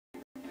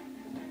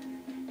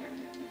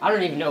I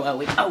don't even know where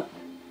we... Oh!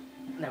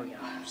 There we go.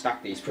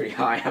 Stacked these pretty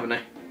high, haven't I?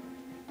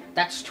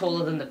 That's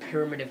taller than the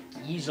Pyramid of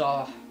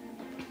Giza.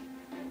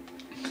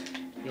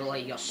 You'll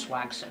let your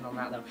swag sitting on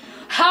that though.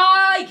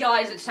 Hi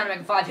guys, it's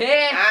Sam5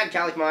 here! And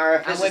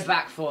Calicmara. And we're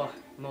back for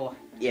more.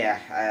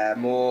 Yeah,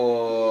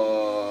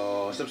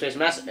 more Subspace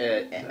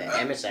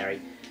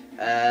Emmisary.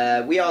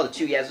 We are the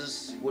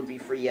THREEyessirs, would be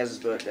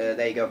THREEyessirs, but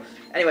there you go.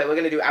 Anyway, we're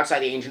going to do Outside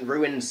the Ancient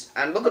Ruins.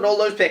 And look at all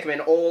those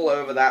Pikmin all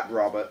over that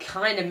Robert.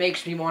 Kinda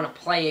makes me want to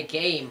play a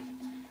game.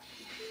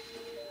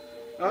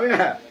 Oh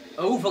yeah.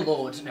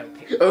 Overlord. No,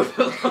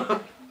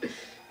 Overlord.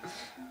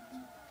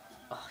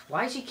 Oh,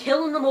 why is he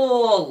killing them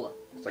all?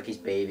 It's like he's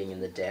bathing in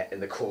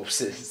the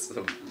corpses.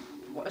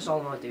 What is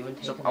Olimar doing?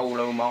 What's up,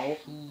 Olimar?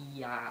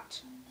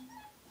 Yacht.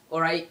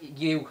 Alright,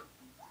 you.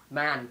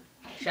 Man.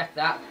 Check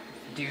that,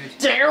 dude.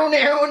 No.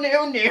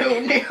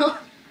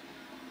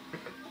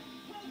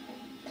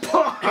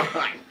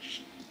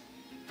 Punch!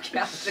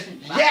 Captain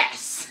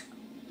Yes!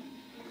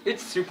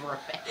 It's super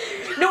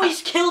effective. No,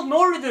 he's killed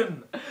more of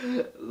them!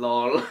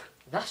 Lol.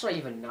 That's not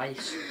even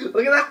nice.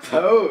 Look at that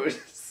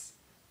pose.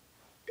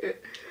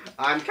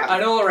 I'm Captain... I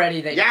know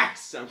already that...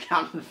 Yes! I'm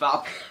Captain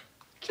Falcon.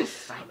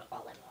 I'm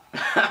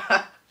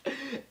Olimar.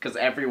 Because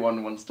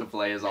everyone wants to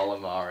play as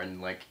Olimar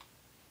in, like...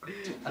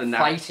 in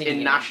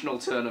national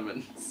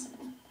tournaments.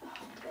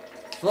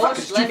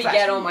 First, let me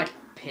get all my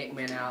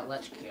Pikmin out.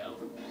 Let's go.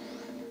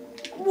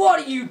 What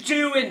are you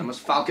doing? I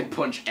must Falcon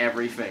punch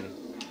everything.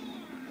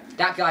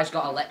 That guy's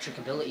got electric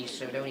abilities,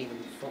 so don't even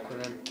fuck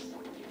with him.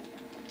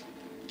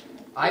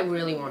 I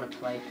really want to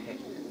play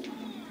Pikmin.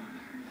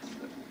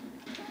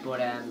 But,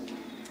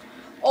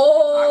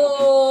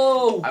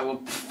 Oh! I will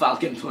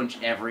Falcon punch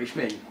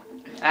everything.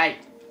 Hey!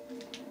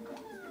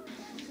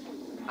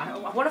 I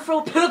want to throw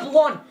a purple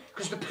one,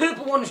 because the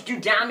purple ones do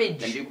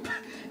damage.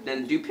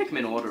 Then do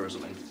Pikmin order or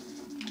something.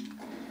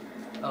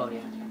 Oh,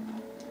 yeah.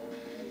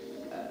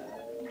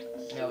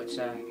 No, it's,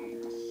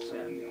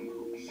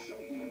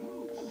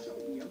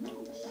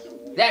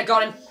 There,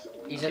 got him!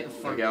 He's at the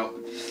front. There we go.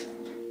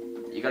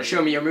 You gotta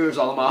show me your moves,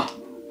 Olimar.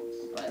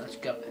 Right, let's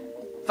go.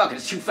 Fuck it,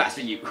 it's too fast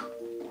for you.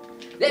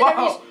 There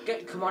he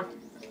is! Come on.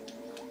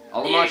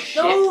 Olimar,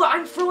 shit. No,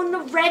 I'm throwing the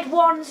red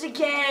ones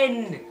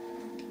again!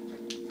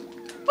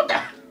 What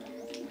the?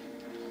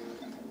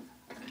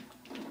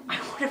 I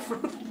want to throw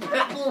the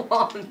purple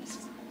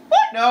ones.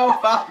 What? No,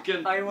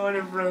 Falcon. I want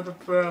to throw the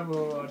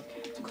purple one.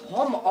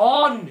 Come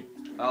on!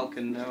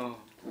 Falcon, no.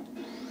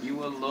 You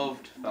were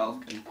loved,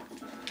 Falcon.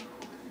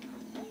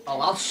 Oh,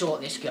 I'll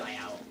sort this guy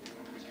out.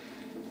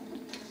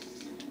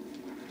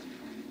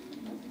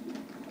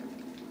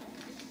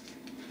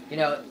 You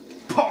know...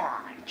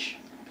 Punch!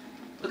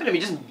 Look at him, he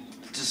just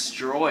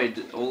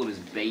destroyed all of his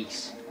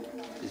base.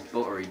 His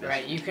buttery base.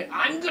 Right, you can...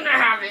 I'm gonna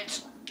have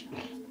it!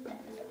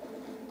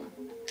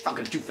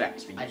 Falcon's too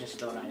fast for you. I just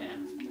thought I'd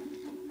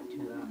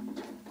do that.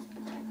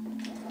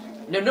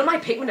 No, none of my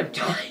Pikmin have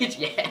died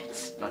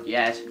yet. Not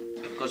yet.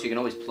 Of course, you can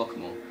always pluck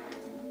more.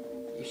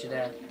 You should,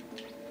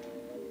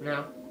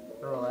 No.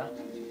 Roll that.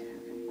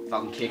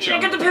 Falcon kicks I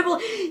got the purple!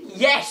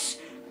 Yes!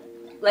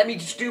 Let me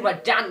just do my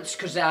dance,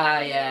 because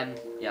I,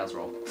 Yeah, let's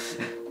roll.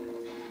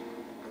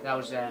 That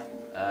was,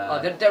 oh,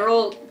 they're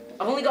all...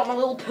 I've only got my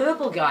little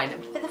purple guy.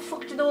 Where the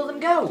fuck did all of them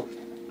go?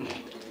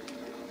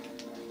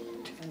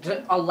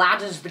 A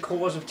ladder's the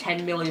cause of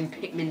 10 million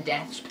Pikmin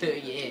deaths per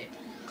year.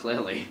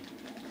 Clearly.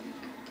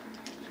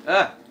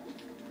 Ah!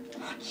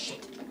 Oh,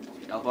 shit.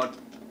 Elbot.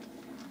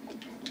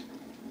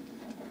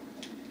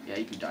 Yeah,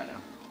 you can die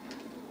now.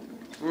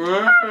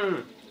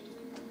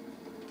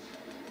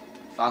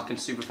 Falcon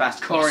super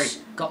fast, Corey. Yes,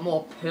 got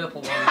more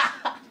purple ones.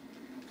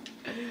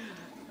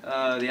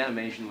 The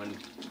animation when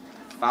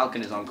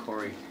Falcon is on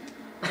Corey.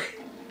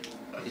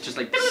 It's just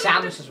like...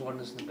 Samus's one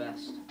is the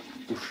best.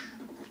 Oof.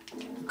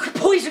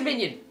 Poison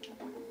minion!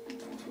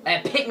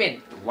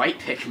 Pikmin. White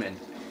Pikmin.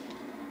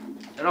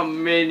 They're not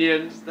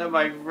minions, they're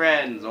my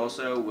friends.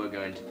 Also, we're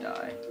going to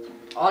die.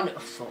 Oh no,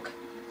 fuck.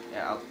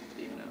 Yeah, I'll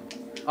leave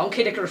now. On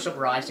Kid Icarus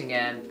Uprising,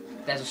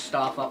 there's a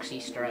Star Fox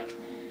Easter egg.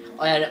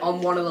 And on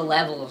one of the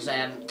levels,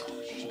 oh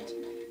shit,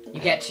 you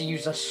get to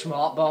use a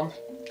smart bomb.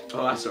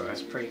 Oh, that's alright.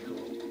 That's pretty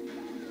cool.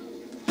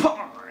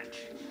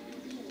 Punch!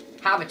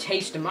 Have a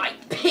taste of my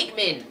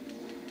Pikmin!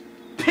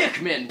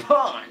 Pikmin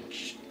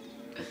punch!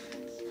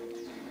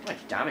 How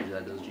much damage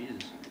that does,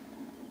 Jesus.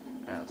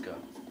 Alright, let's go.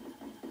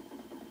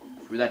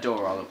 Through that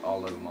door,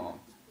 all over more.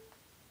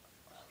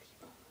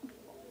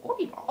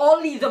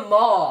 Ollie the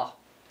Maw!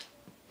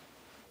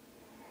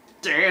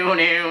 No.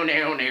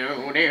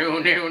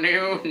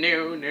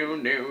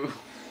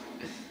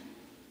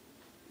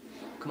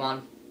 Come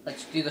on,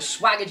 let's do the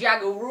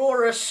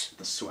Swagger-Jagger-Roarus.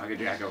 The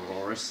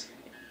Swagger-Jagger-Roarus.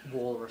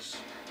 Walrus.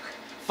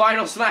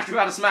 Final smash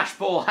without a smash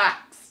ball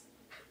hacks.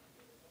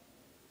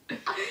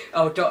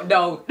 Oh,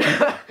 no.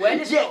 Where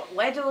does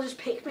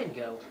Pikmin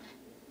go?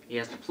 He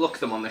has to pluck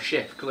them on the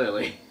ship,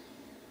 clearly.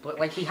 But,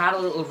 like, he had a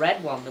little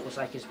red one that was,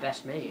 like, his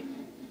best mate.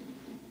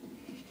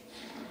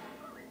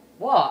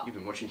 What? You've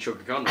been watching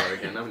Chugga Conroy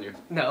again, haven't you?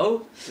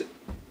 No.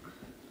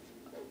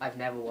 I've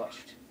never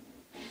watched.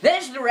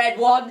 There's the red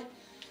one!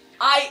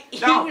 He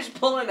No. was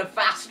pulling a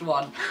fast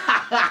one.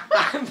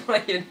 I'm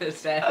playing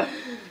as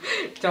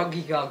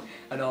Donkey Kong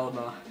and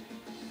Oldmar.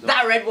 No.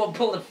 That red one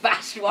pulled a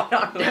fast one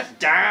on us.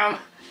 Damn!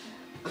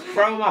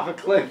 Throw him off a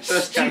cliff.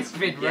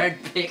 Stupid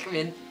red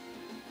Pikmin.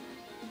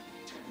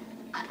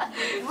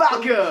 Fuck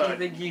What do you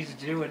think he's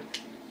doing?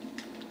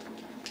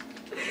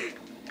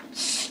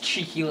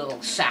 Cheeky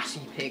little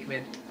sassy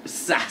Pikmin.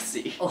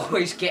 Sassy.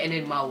 Always getting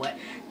in my way.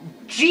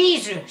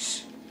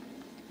 Jesus!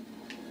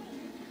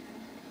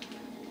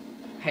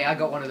 Hey, I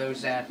got one of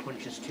those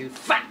punches too.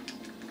 Fat!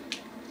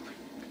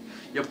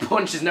 Your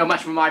punch is no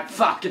match for my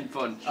fucking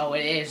punch. Oh,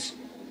 it is.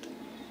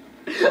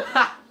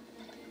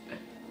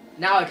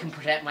 Now I can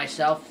protect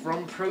myself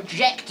from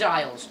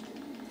projectiles.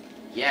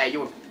 Yeah,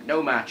 you're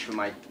no match for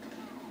my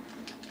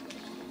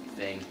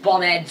thing.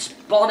 Bomb heads,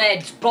 bomb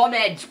heads, bomb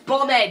heads,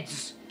 bomb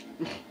heads!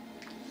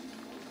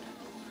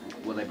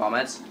 Were they bomb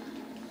heads?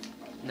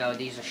 No,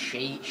 these are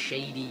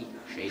shady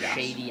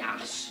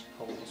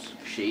assholes.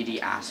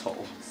 Shady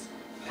assholes.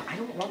 I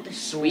don't want this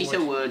sword.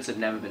 Sweeter words have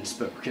never been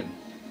spoken.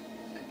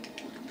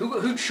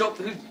 Who shot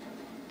who?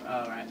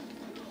 Oh, right.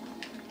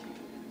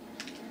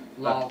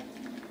 Lol.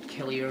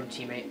 Kill your own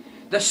teammate.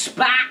 The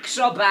Spacks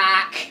are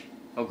back!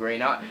 Oh great,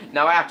 now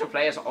I have to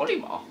play as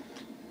Olimar.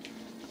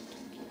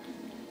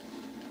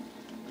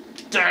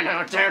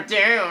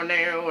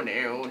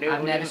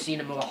 I've never seen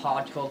a more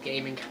hardcore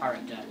gaming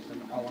character than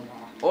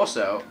Olimar.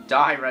 Also,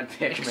 die red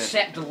Pikmin.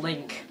 Except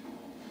Link.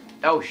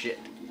 Oh shit.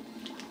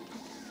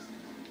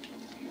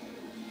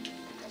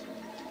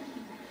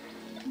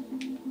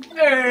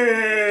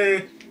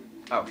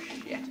 Oh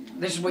shit.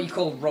 This is what you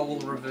call role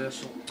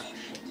reversal. Oh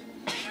shit.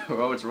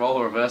 Oh, it's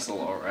role reversal,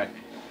 alright.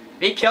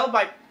 He killed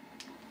by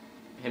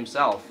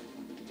himself.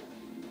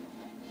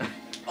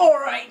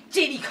 Alright,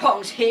 Diddy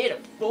Kong's here to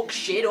fuck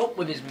shit up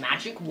with his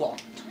magic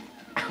wand.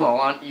 Well,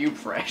 aren't you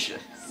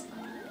precious?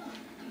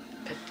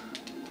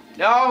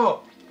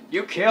 No!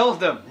 You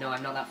killed him! No,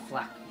 I'm not that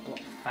fat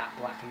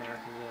black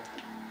American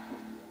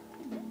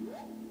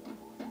girl.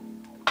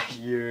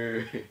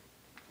 Yeah.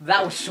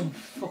 That was some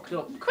fucked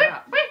up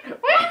crap.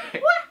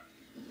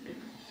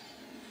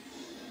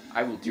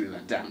 I will do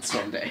that dance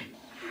someday.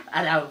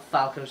 And now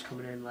Falco's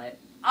coming in like,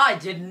 I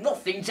did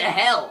nothing to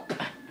help.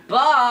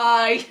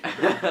 Bye!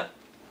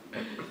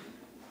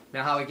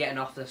 Now how are we getting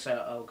off this?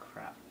 Oh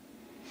crap.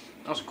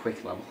 That was a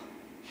quick level.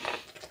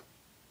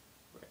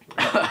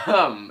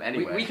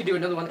 Anyway. We could do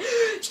another one.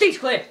 Stage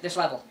clear! This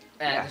level.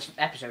 This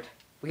episode.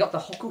 We got the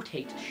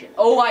Hokotator shit.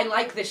 Oh, I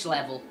like this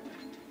level.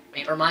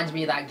 It reminds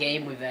me of that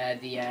game with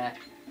the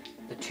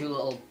two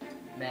little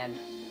men.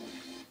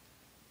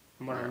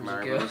 And one of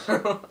them's a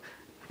girl.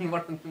 And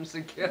one of them's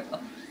a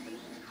girl.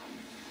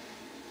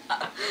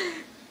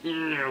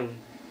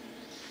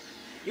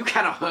 You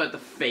cannot hurt the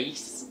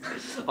face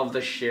of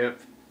the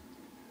ship.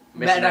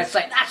 Man, it's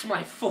like, that's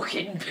my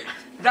fucking ship.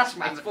 That's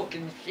my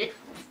fucking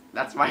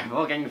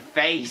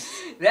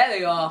face. There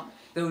they are.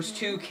 Those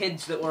two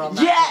kids that were on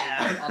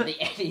that game, on the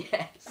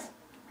NES.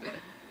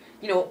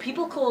 You know,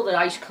 people call the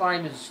ice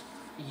climbers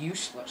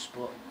useless,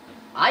 but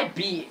I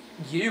beat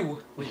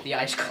you with the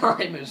ice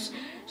climbers,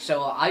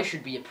 so I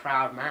should be a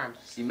proud man.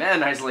 See,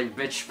 man, I was like,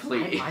 bitch,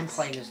 please. I'm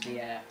playing as the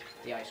ice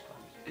climbers.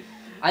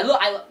 I look.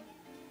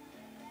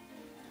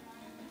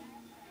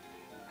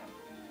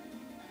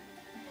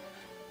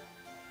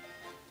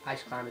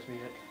 Ice climbers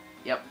music.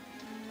 Yep.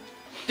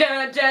 You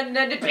can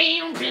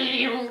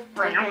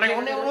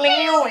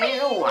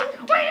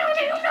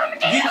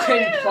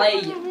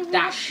play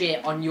that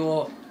shit on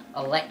your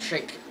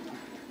electric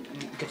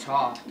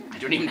guitar. I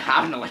don't even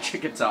have an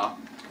electric guitar.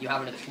 You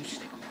have an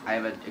acoustic. I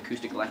have an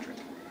acoustic electric.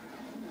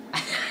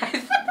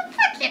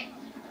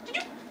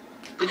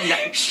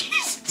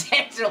 She's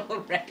dead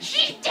already.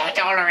 She's dead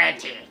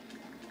already.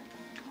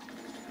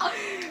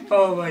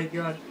 Oh my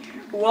god.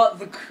 What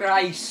the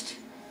Christ.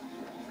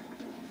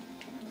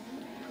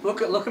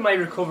 Look at my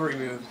recovery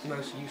move. It's the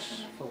most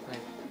useful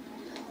thing.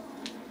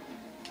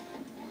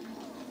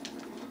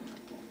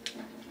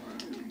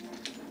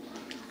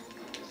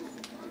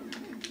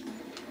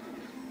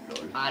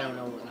 I don't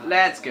know what that is.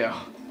 Let's go.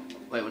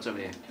 Wait, what's over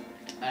here?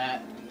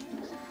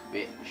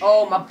 Bitch.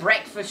 Oh, my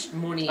breakfast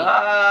money.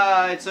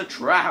 Ah, it's a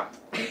trap.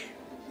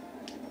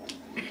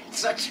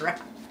 It's a trap.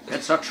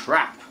 It's a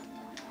trap.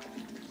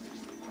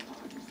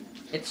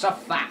 It's a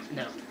fact.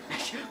 No.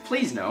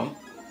 Please no.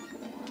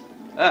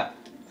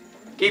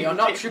 You're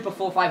not Trooper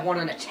 451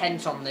 in a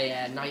tent on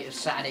the night of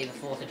Saturday the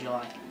 4th of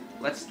July.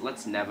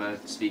 Let's never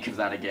speak of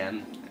that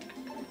again.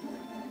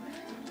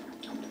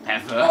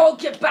 Ever. Oh,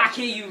 get back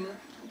here, you!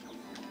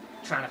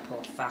 Trying to pull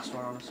a fast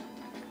one on us.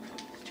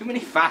 Too many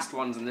fast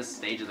ones in this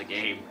stage of the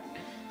game.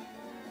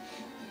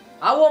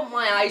 I want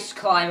my ice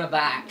climber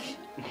back.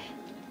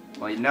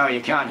 Well, no,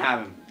 you can't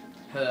have him.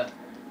 Her.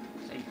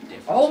 Same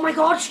difference. Oh my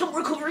god, stop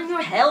recovering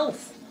your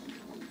health!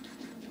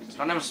 It's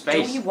not enough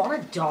space. Don't you want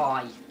to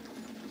die?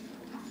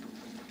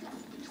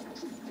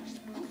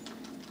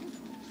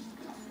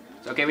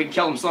 It's okay, we can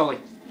kill them slowly.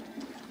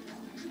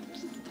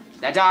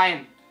 They're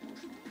dying.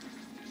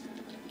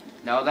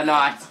 No, they're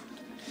not.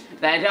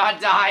 They're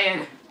not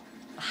dying.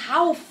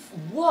 How?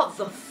 What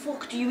the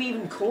fuck do you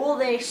even call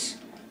this?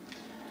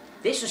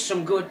 This is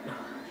some good. Oh,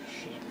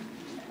 shit.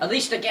 At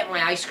least I get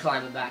my ice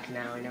climber back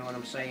now. You know what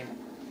I'm saying?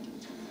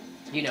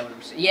 You know what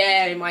I'm saying?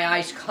 Yeah, my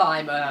ice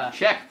climber.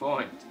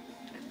 Checkpoint.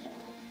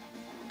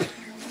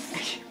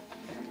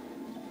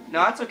 No,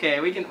 that's okay.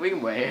 We can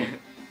wait.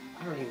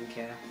 I don't even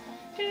care.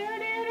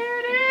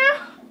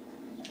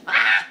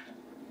 Ah!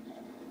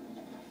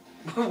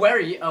 Where are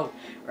you? Oh,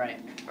 right.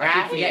 I Right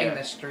keep forgetting here.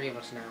 there's 3 of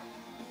us now.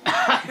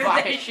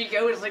 Right. There she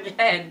goes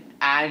again.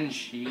 And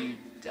she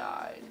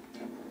died.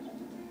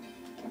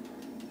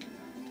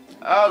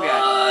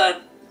 Okay.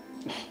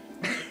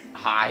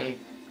 Hi.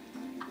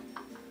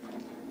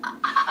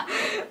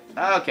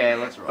 Okay,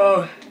 let's roll.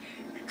 Oh,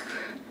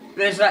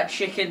 there's that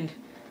chicken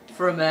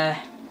from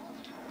that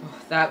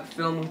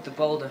film with the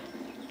boulder.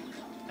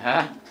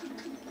 Huh?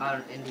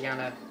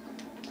 Indiana.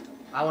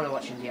 I want to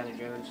watch Indiana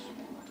Jones.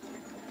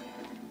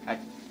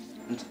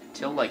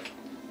 Until like,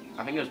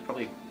 I think it was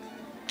probably.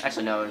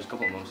 Actually, no, it was a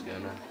couple of months ago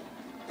now.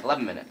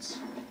 11 minutes.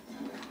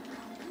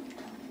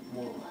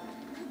 Whoa.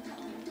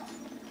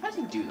 How does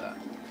he do that?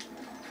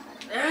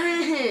 Look at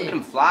I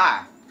him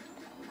fly.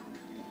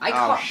 can't.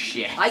 Oh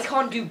shit. I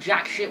can't do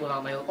jack shit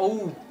without my.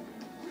 Oh.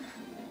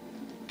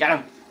 Get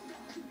him.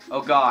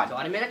 Oh god.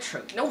 Got him in a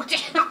truck. No.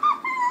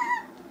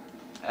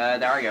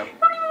 There we go.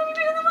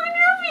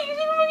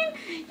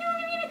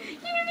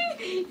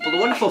 Well, the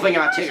wonderful thing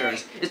about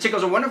Tiggers is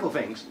Tiggers are wonderful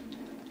things.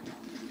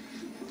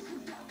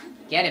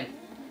 Get him.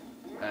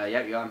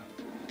 Yep, you are.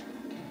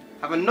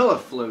 Have another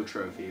flow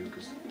trophy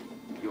because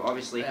you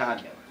obviously There had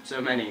we go.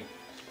 so many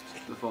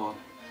before.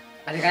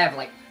 I think I have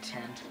like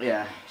 10.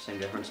 Yeah, same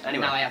difference.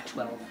 Anyway. Now I have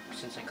 12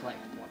 since I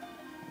collected 1.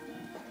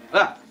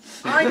 Ah!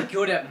 I'm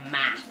good at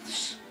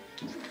maths.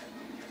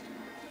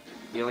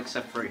 You'll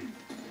accept 3.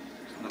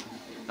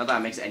 Not that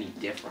it makes any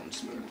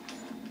difference, but...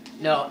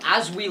 No,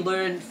 as we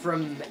learned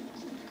from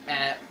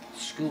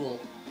school,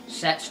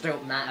 sets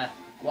don't matter.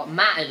 What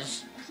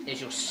matters is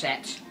your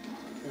set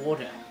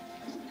order.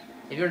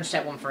 If you're in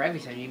set 1 for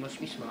everything, you must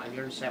be smart. If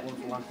you're in set 1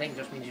 for one thing,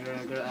 just means you're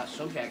good at that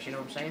subject, you know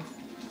what I'm saying?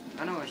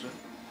 I know actually.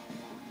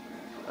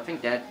 I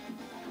think that...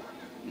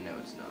 No,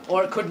 it's not.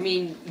 Or it could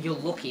mean you're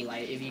lucky,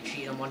 like, if you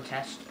cheat on one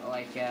test,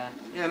 like, Yeah,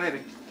 maybe.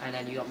 and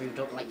then you got moved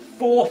up, like,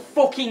 4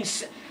 fucking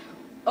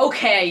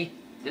Okay,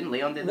 Didn't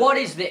Leon do that? what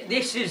is this?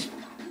 This is...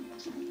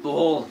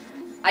 Bull.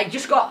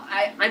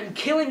 I'm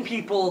killing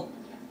people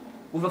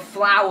with a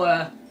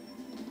flower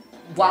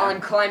while Yeah.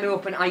 I'm climbing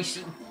up an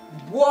icy...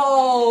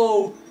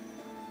 Whoa!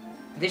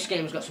 This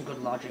game's got some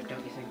good logic,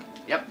 don't you think?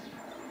 Yep.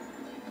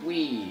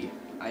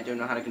 I don't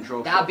know how to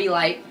control... That'd be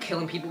like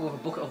killing people with a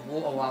bucket of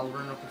water while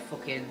running up a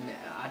fucking,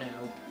 I don't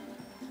know,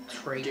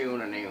 tree.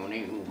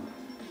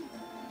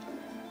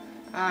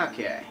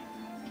 Okay.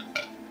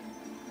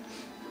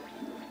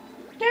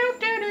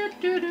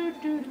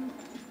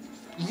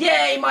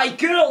 Yay, my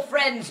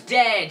girlfriend's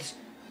dead!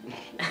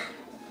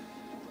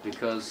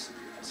 Because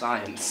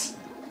science.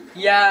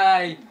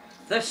 Yay!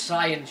 The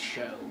science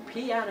show.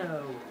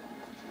 Piano.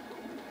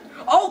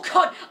 Oh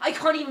god! I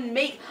can't even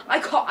make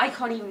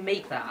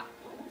that.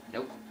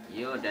 Nope.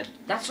 You're dead.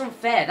 That's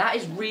unfair. That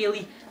is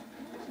really...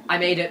 I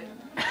made it.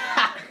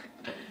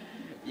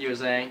 You were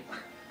saying?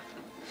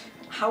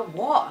 How?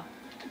 What?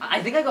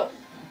 I think I got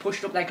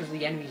pushed up there because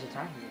the enemy's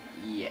attacking me.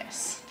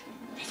 Yes.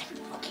 There's a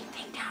fucking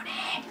thing down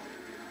here.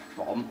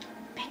 Bomb.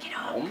 Pick it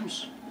up.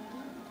 Bombs?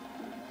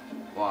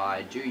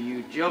 Why do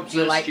you jump Do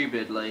you so like-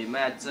 stupidly?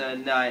 Matter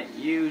night,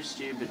 you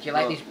stupid. Do you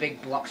like fuck. these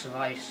big blocks of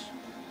ice?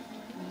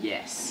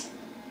 Yes.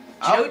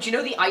 Do you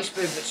know the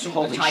iceberg that sunk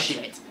Holy the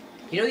Titanic? shit.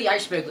 You know the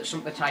iceberg that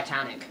sunk the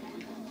Titanic?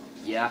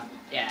 Yeah.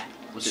 Yeah.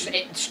 Was it-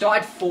 It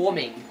started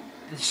forming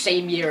the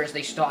same year as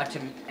they started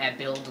to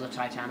build the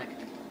Titanic.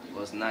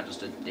 Wasn't that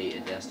just a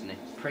dated destiny?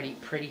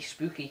 Pretty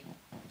spooky.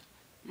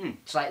 Hmm.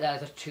 It's like they're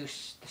the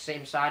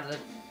same side of the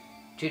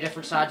two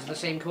different sides of the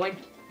same coin.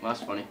 Well,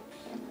 that's funny.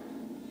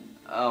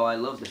 Oh, I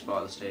love this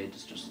part of the stage.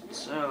 It's just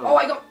so Oh,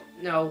 I got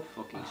no.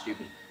 fucking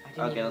stupid. I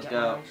didn't Okay, even let's get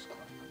go. my ice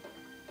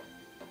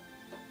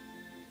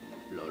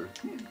climb.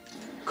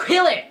 Lol.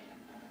 Kill it!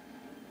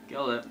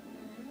 Kill it.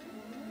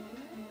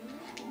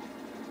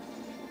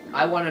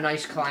 I want an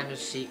Ice Climbers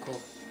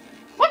sequel.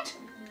 What?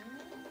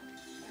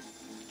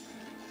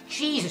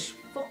 Jesus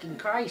fucking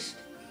Christ.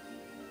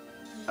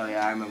 Oh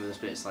yeah, I remember this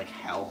bit. It's like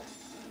hell.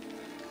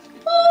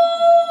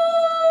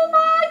 Oh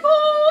my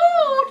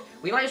god!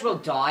 We might as well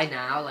die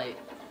now, like,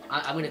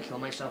 I'm gonna kill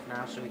myself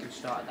now so we can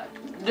start that.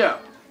 No.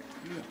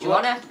 Do you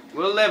wanna?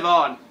 We'll live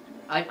on.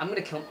 I'm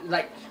gonna kill,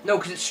 like, no,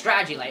 because it's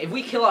strategy, like, if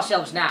we kill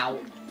ourselves now,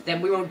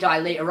 then we won't die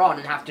later on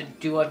and have to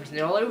do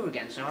everything all over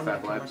again, so I'm Fair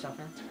gonna kill play. myself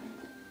now.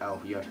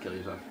 Oh, you have to kill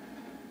yourself.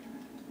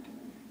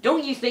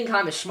 Don't you think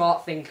I'm a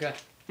smart thinker?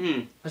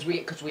 Hmm.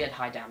 Because we had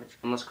high damage.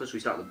 Unless, of course, we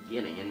start at the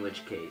beginning, in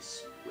which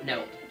case... we're No,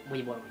 dead.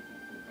 we won't.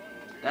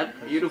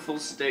 That beautiful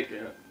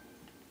sticker.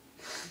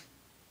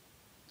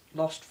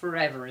 Lost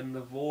forever in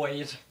the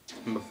void.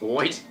 In the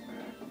void.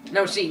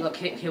 No, see, look,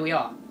 here we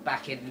are,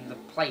 back in the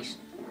place.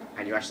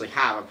 And you actually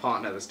have a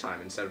partner this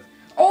time instead of...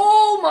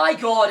 Oh my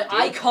god,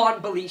 I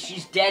can't believe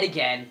she's dead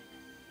again.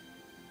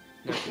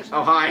 No.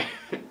 Oh, hi.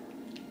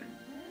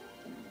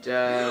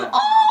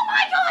 Oh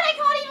my god, I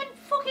can't even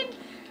fucking...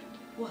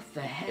 What the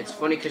hell? It's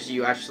funny because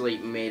you actually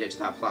made it to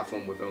that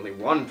platform with only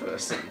one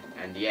person,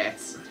 and yet...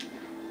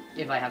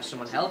 If I have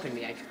someone helping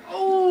me, I can...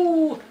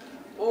 Oh!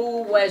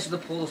 Oh, where's the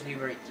Paul's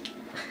Newbury?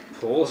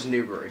 Paul's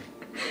Newbury.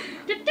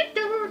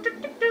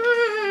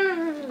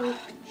 Oh,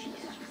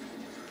 Jesus.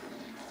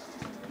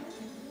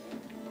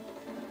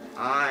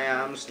 I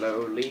am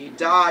slowly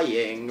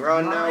dying.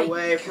 Run My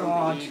away from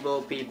God.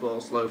 evil people.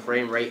 Slow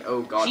frame rate.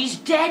 Oh god. She's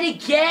dead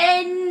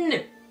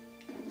again!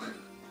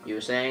 You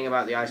were saying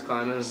about the ice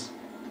climbers?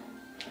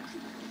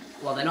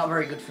 Well, they're not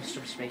very good for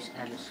Subspace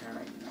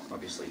Emmisary.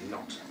 Obviously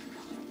not.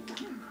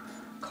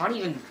 Can't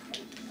even...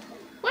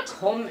 What?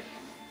 Come...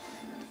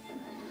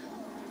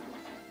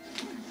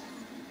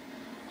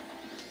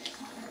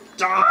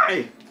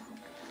 Die!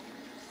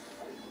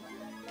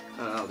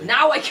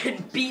 Now I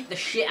can beat the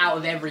shit out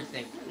of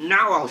everything.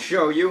 Now I'll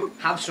show you.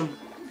 Have some...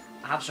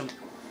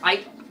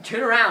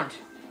 Turn around.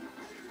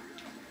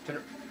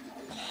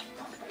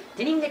 Didn't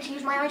even get to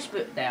use my ice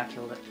boot. There, I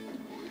killed it.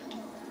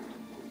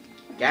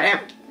 Get him.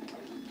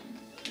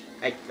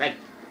 Hey, hey.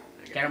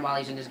 Get him while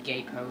he's in his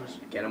gay pose.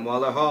 Get him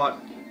while they're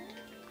hot.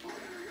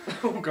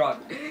 Oh god.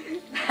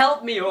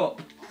 Help me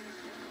up.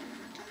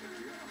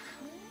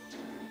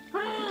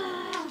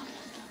 I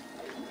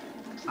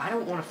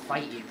don't want to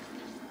fight you.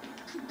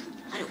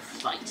 I don't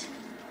fight.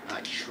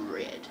 I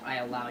shred. I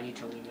allow you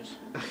to lose.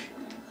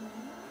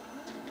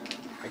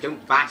 I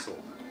don't battle.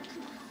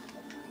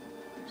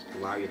 Just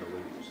allow you to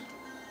lose.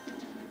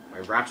 My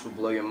raps will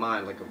blow your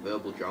mind like a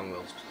verbal John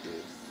Wilkes do.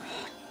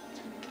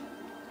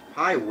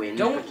 Hi, Wind.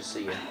 Don't- Good to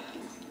see you.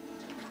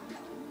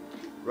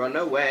 Run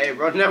away,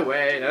 run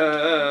away.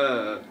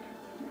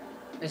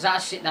 Is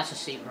that that's a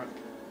secret?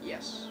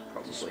 Yes, It's a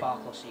probably.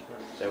 sparkle secret.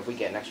 So if we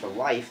get an extra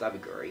life,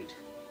 that'd be great.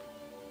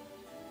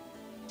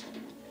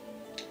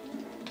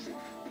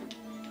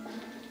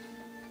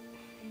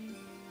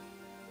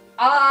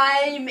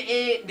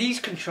 These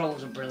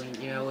controls are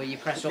brilliant, you know, where you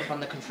press up on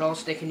the control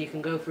stick and you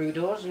can go through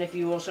doors, and if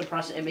you also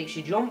press it, it makes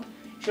you jump.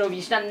 So if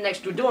you're standing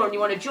next to a door and you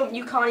want to jump,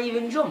 you can't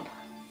even jump.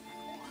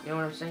 You know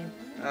what I'm saying?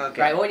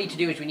 Okay. Right, what we need to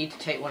do is we need to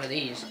take one of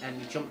these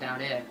and jump down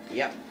here.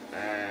 Yep.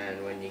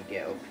 And when you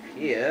get up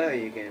here,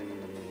 you can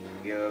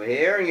go over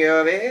here and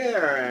go over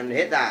here and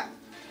hit that.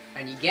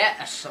 And you get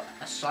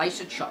a slice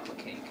of chocolate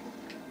cake.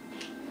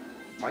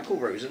 Michael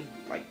Rosen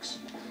likes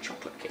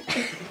chocolate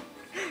cake.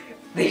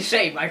 They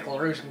say Michael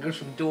Rosen goes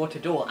from door to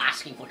door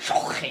asking for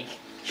chocolate cake.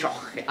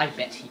 Chocolate. I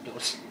bet he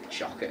does.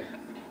 Chocolate.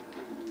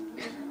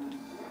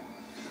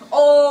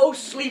 Oh,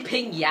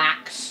 sleeping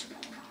yaks.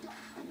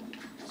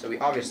 So we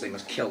obviously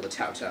must kill the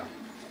Tauto.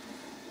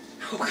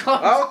 Oh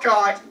god. Oh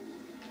god!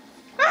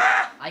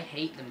 Ah! I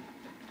hate them.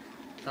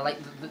 They're like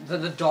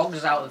the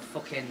dogs out of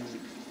fucking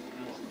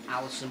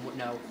Allison would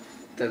know.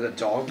 They're the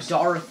dogs.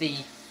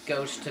 Dorothy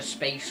goes to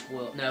Space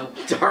World. No.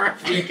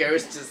 Dorothy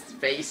goes to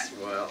Space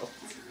World.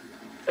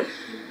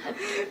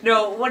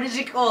 No, what is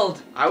it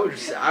called? I would.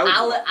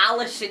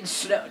 Alice in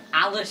Snow.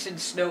 Alice in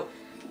Snow.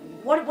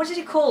 What is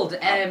it called?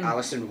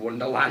 Alice in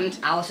Wonderland.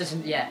 Alice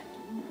in yeah.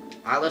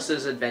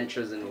 Alice's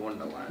Adventures in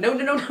Wonderland. No,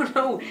 not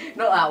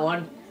that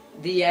one.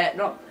 The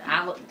not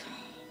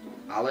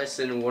Alice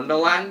in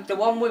Wonderland. the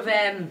one with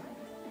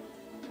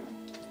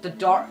the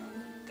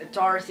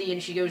Dorothy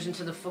and she goes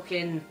into the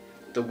fucking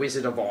The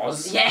Wizard of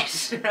Oz.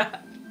 yes.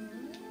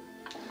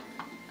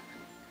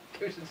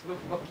 Goes into the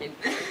fucking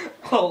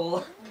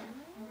hole.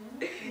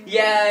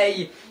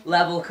 Yay!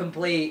 Level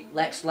complete.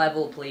 Next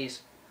level,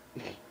 please.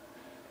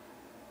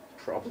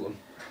 Problem.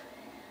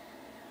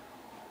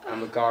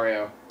 I'm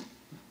Lucario.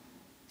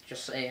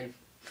 Just saying.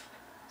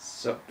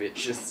 Sup,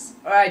 bitches.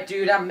 Alright,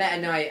 dude, I'm Meta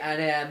Knight,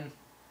 and,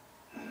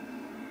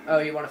 oh,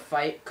 you want to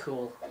fight?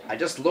 Cool. I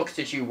just looked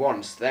at you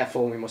once,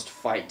 therefore we must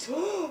fight.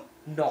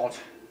 Nod.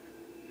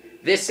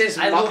 This is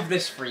I love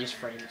this freeze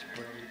frame, it's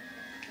brilliant.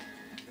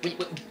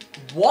 Wait,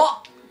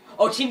 what?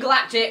 Oh, Team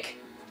Galactic!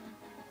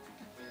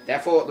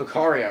 Therefore,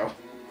 Lucario.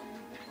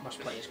 Must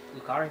play as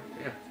Lucario.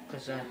 Yeah.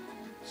 Because,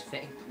 it's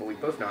fitting. Well, we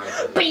both know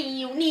how to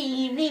play.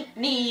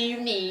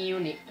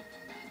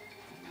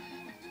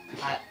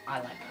 I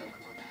like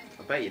Pokemon.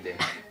 I bet you do.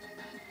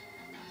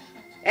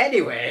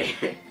 Anyway.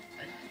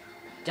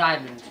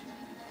 Diamond.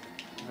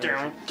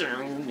 Down,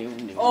 down, new,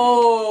 new.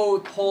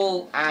 Oh,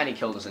 Paul. And he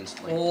killed us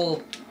instantly.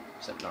 Paul.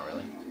 Except not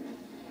really.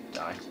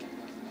 Die.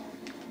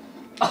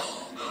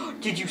 Oh,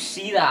 did you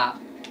see that?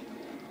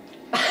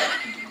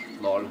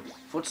 Lol.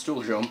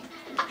 Footstool jump.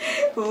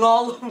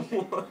 Lol.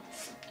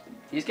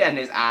 He's getting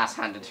his ass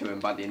handed to him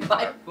by the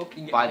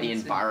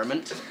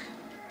environment. That's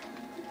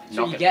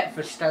what you get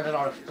for standing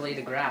on a blade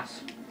of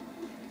grass.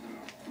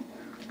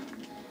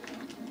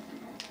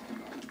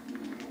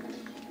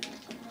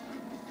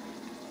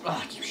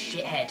 Oh, you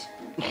shithead.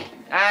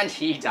 And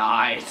he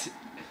died.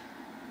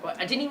 What,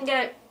 I didn't even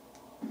get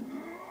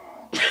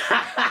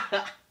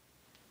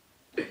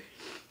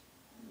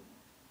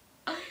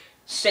it.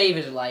 Save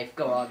his life,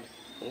 go on.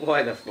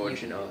 Why the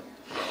fudge not?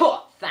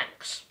 Oh,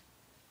 thanks.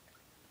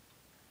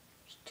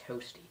 It's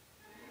toasty.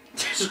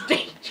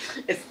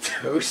 It's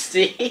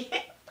toasty.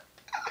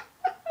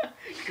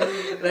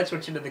 Let's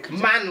switch into the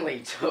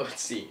Manly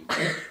toasty.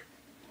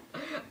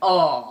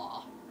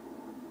 Oh.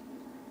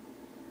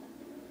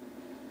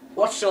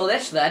 What's all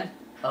this then?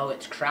 Oh,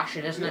 it's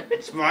crashing, isn't it?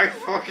 It's my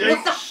fucking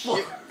What the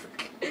shit. fuck?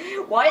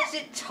 Why is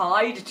it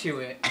tied to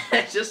it?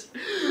 It's just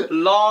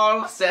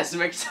long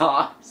seismic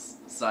toss.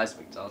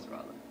 Seismic toss,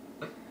 rather.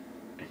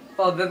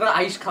 Oh, the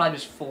ice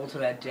climbers fall to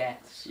their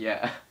deaths.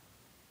 Yeah.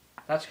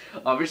 That's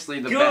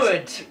obviously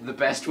good. The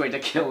best way to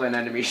kill an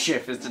enemy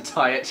ship is to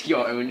tie it to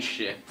your own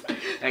ship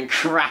and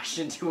crash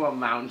into a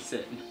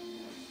mountain.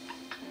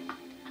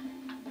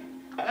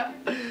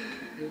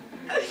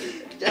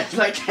 Just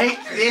like, take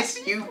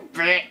this, you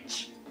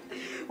bitch.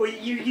 Well,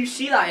 you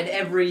see that in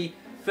every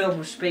film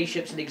with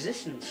spaceships in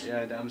existence.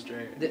 Yeah, damn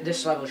straight.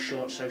 This level's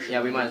short, so short.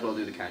 Yeah, we might as well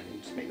do the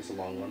canyon. Just make this a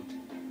long one.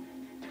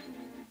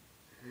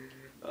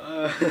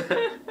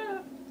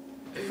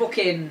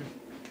 Fucking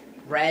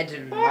Red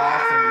and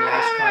Marth and the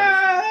ice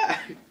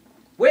climbers.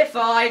 We're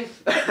fine.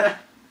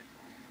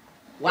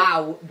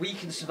 Wow, we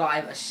can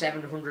survive a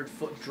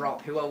 700-foot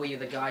drop. Who are we,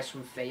 the guys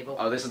from Fable?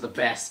 Oh, this is the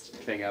best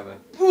thing ever.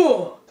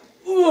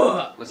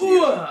 Listen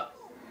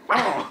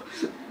Oh.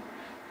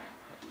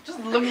 Just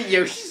look at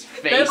Yoshi's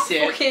face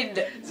They're here. fucking...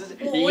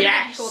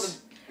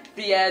 Yes!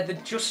 The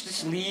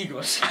Justice League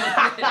or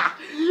something.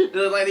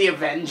 They're like the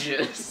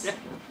Avengers.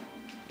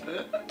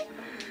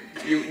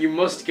 You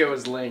must go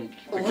as Link.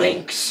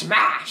 Link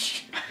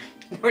smash!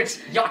 It's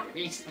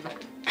Yoshi smash.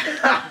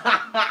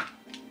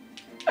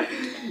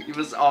 You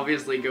must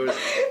obviously go as...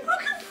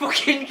 Look at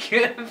fucking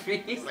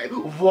Kirby. Like,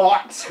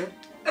 what?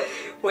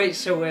 Wait,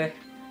 so we're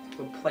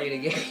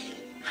playing a game.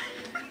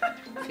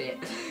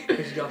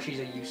 Because Yoshi's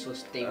a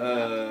useless thing.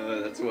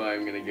 That's why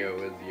I'm gonna go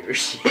with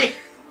Yoshi.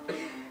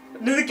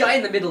 No, the guy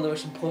in the middle, the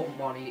most important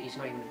one, he's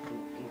not even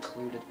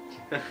included.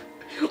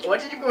 Why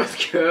did you go with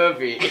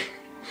Kirby?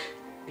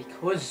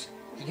 Because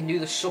he can do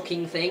the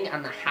sucking thing,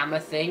 and the hammer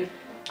thing,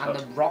 and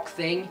the rock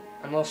thing,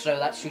 and also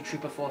that's who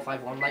Trooper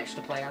 451 likes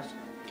to play as.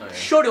 Oh, yeah.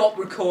 Shut up,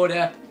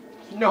 recorder!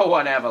 No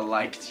one ever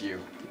liked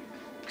you.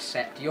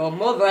 Except your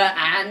mother,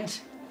 and...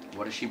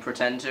 What does she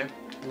pretend to?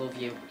 Love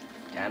you.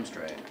 Damn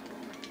straight.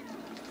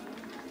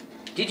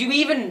 Did you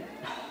even...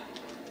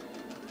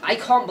 I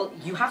can't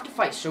believe... You have to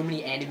fight so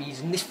many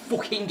enemies in this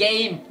fucking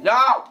game!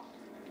 No!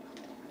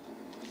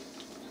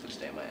 Just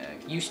stay in my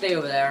egg. You stay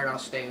over there, and I'll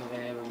stay over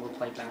here, and we'll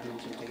play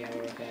badminton together,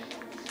 okay?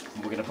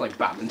 We're gonna play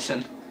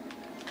badminton.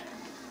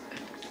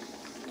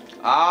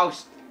 Oh,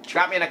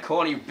 trap me in a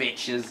corner, you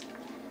bitches.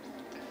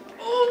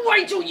 Oh,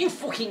 why don't you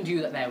fucking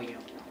do that? There we go.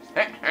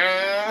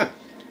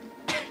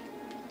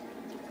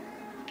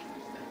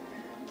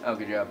 Oh,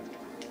 good job.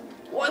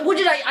 What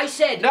did I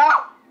said? No!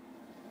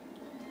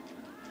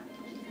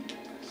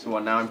 So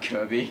what, now I'm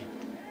Kirby?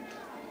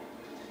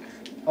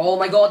 Oh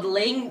my god,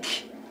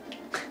 Link!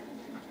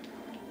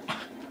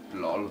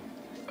 Lol.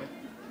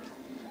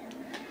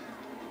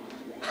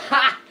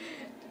 Ha!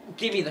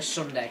 Give me the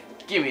sundae.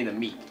 Give me the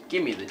meat.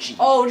 Give me the cheese.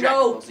 Oh Dragon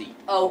no! Ball Z.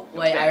 Oh,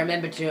 wait, I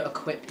remembered to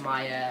equip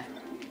my,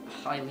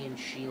 Hylian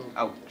shield.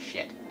 Oh,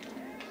 shit.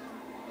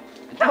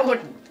 That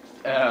would,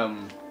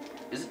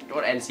 is it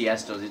what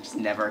NCS does? It just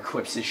never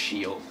equips his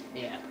shield.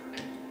 Yeah.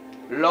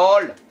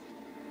 LOL.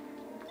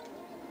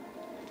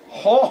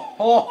 Ho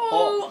ho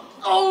ho.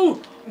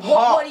 Oh!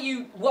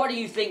 Oh! What do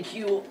you think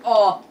you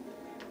are?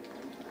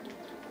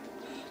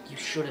 You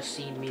should have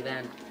seen me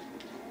then.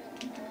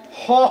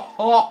 Ho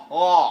ho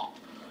ho.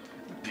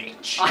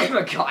 Bitch. I'm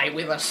a guy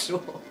with a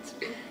sword.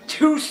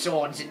 2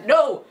 swords.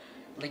 No!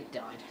 Link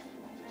died.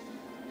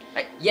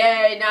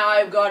 Yay, now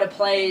I've got to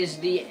play as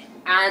the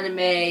anime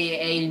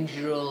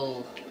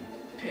angel.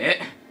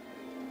 Pit.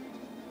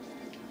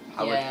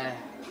 Yeah.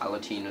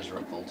 Palatina's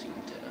revolting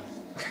dinner.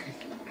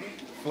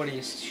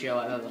 Funniest show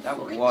I've ever That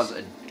fucking was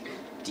seen.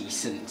 a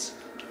decent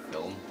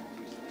film.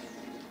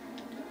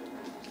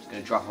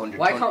 Gonna drop 100.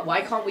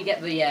 Why can't we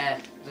get the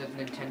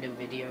Nintendo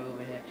video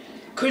over here?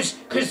 Cause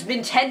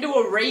Nintendo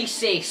are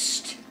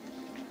racist.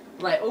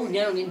 Like, oh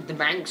no, the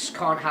Manx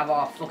can't have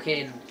our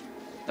fucking...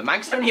 The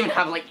Manx don't even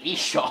have like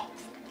eShop.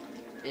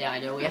 Yeah, I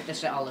know, we have to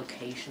set our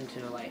location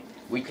to like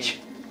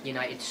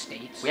United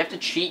States. We have to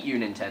cheat you,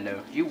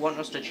 Nintendo. Do you want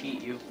us to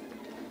cheat you?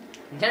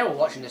 Nintendo are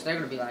watching this, they're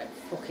gonna be like,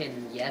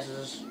 fucking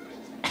yeses.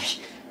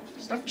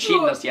 Stop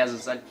cheating us,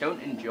 yes, I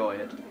don't enjoy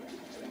it.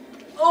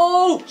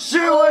 Oh!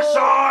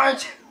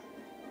 Suicide!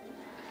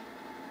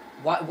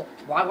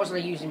 Why wasn't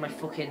I using my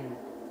fucking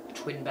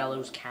Twin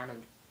Bellows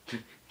cannon?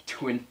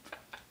 Twin.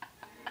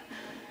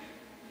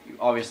 You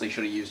obviously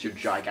should have used your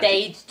gigantic...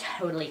 Stayed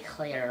totally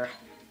clear.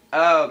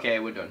 Oh, okay,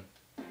 we're done.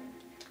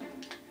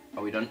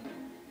 Are we done?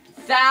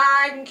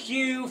 Thank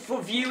you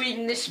for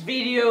viewing this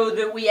video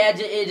that we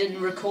edited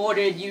and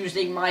recorded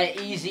using my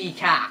easy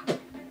cap.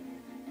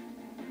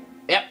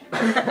 Yep.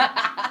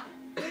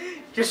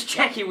 Just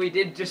checking we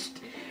did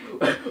just...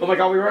 Oh my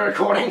god, we were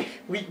recording!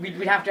 We'd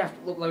have to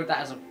upload that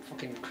as a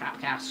fucking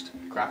crapcast.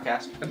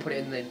 Crapcast? And put it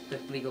in the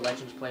League of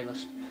Legends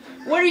playlist.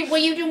 What are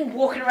you doing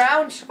walking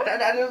around?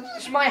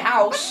 It's my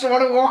house. I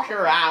want to walk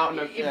around.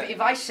 If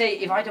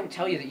I don't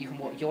tell you that you can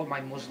walk, you're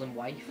my Muslim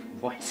wife.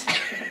 What?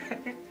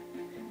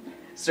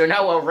 So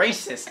now we're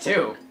racist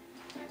too.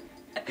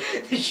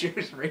 This show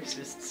is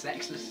racist,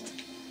 sexist.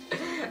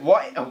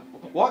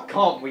 What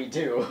can't we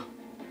do?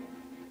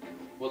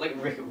 Well, like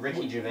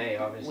Ricky Gervais,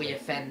 obviously. We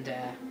offend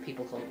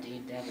people called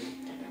Dean Devon.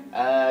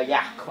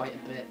 Yeah. Quite a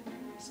bit.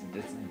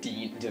 This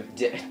Dean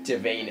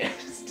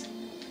Devanist.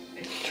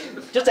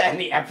 Just to end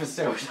the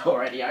episode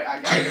already.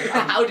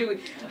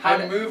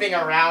 I'm moving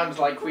around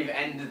like we've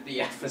ended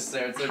the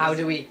episode. So how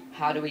do we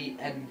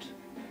end?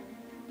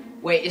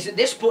 Wait, is it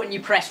this button you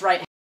press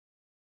right?